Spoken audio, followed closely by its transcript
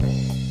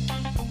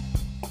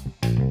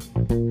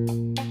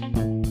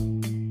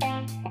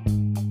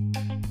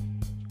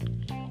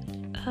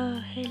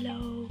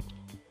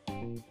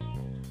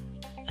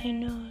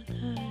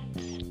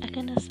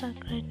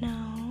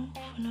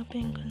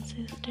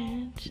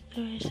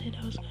though I said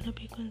I was gonna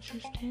be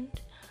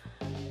consistent.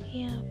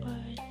 Yeah,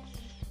 but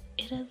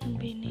it hasn't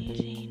been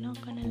easy, not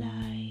gonna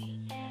lie.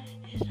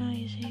 It's not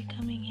easy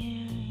coming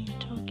here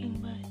and talking,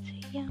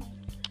 but yeah,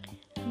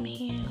 I'm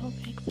here. I hope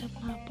you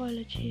accept my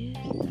apologies.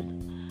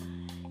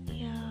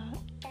 Yeah,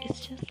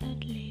 it's just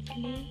that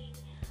lately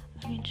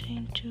I've been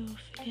trying to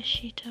figure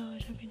shit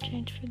out. I've been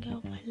trying to figure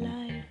out my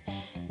life,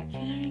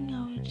 figuring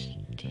out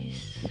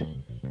this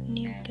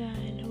new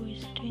girl who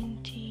is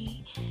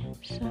 20,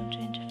 so I'm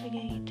trying to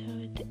figure it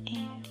out.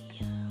 And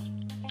yeah,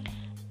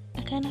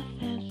 I kind of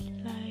felt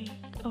like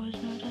I was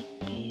not at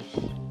peace,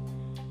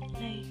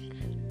 like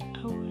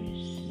I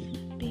was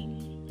being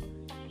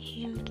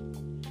healed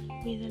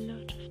with a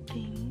lot of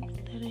things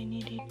that I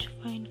needed to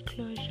find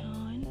closure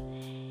on.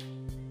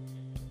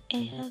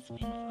 And it has been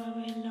for a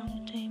very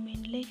long time,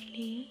 and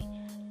lately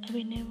I've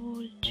been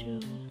able to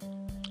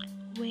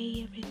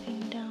weigh everything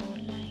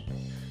down, like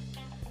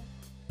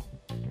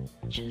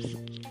just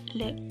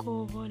let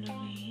go of all of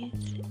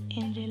it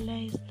and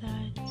realize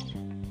that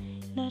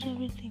not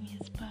everything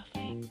is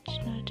perfect,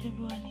 not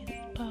everyone is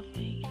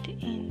perfect,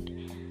 and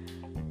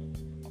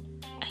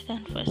I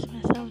can't force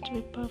myself to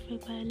be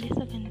perfect, but at least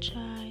I can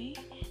try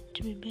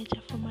to be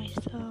better for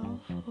myself,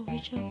 of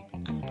which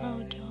I'm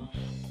proud of.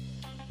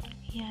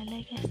 Yeah,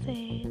 like I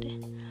said,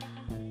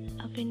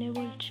 I've been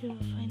able to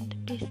find the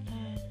peace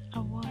that I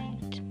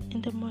want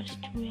in the most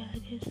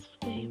weirdest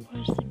way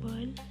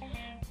possible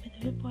with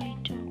the people I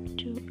talk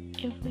to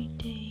every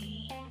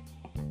day,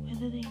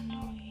 whether they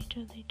know it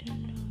or they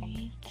don't know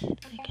it.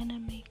 They kind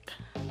of make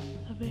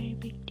a very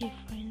big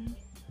difference,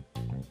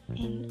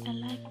 and I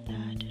like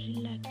that. I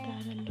really like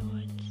that a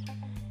lot.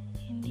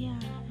 And yeah,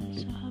 I'm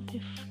so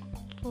happy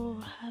for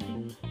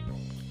having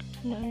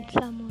known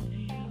some of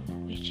you,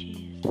 which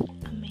is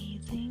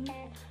amazing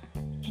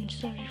and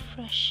so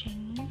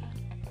refreshing.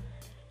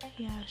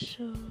 Yeah,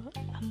 so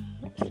I'm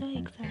so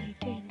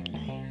excited.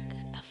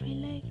 Like, I feel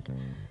like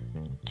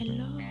a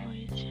lot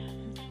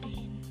has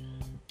been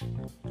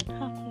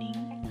happening,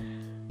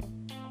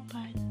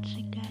 but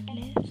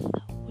regardless,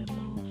 we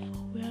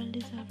move. We all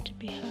deserve to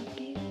be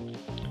happy.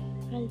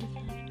 We all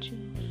deserve to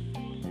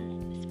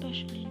feel,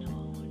 especially in our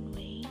own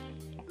way.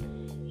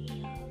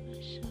 Yeah,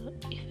 so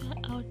if you're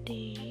out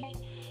there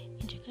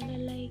and you kind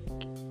of like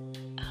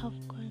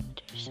have gone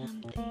through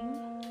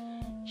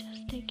something,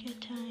 just take your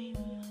time,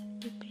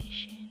 be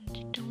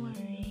patient, don't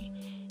worry,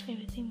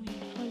 everything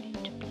will fall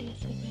into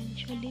place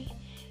eventually.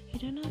 You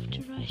don't have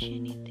to rush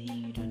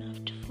anything, you don't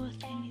have to force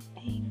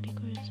anything,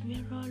 because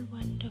we're all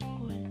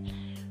wonderful,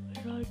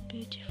 we're all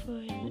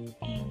beautiful, and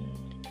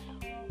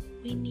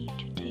we need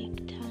to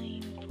take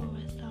time for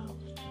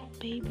ourselves,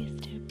 baby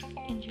steps,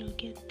 and you'll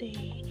get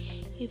there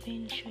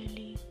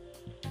eventually.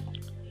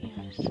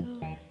 Yeah, so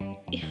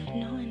if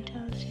no one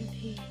tells you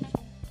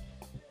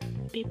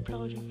this, be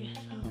proud of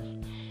yourself,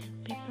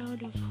 be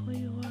proud of who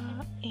you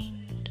are,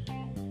 and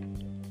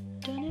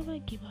don't ever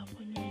give up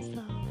on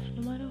yourself.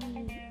 No matter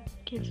who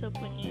gives up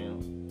on you,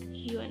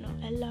 you are not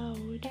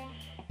allowed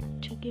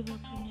to give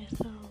up on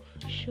yourself.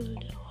 You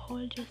should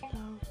hold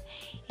yourself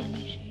and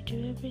make sure you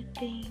do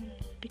everything,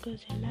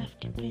 because your life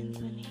depends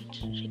on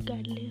it.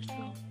 Regardless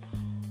of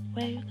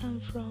where you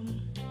come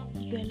from,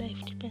 your life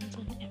depends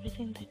on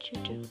everything that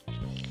you do.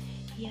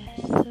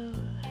 Yes, so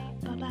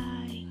bye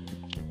bye.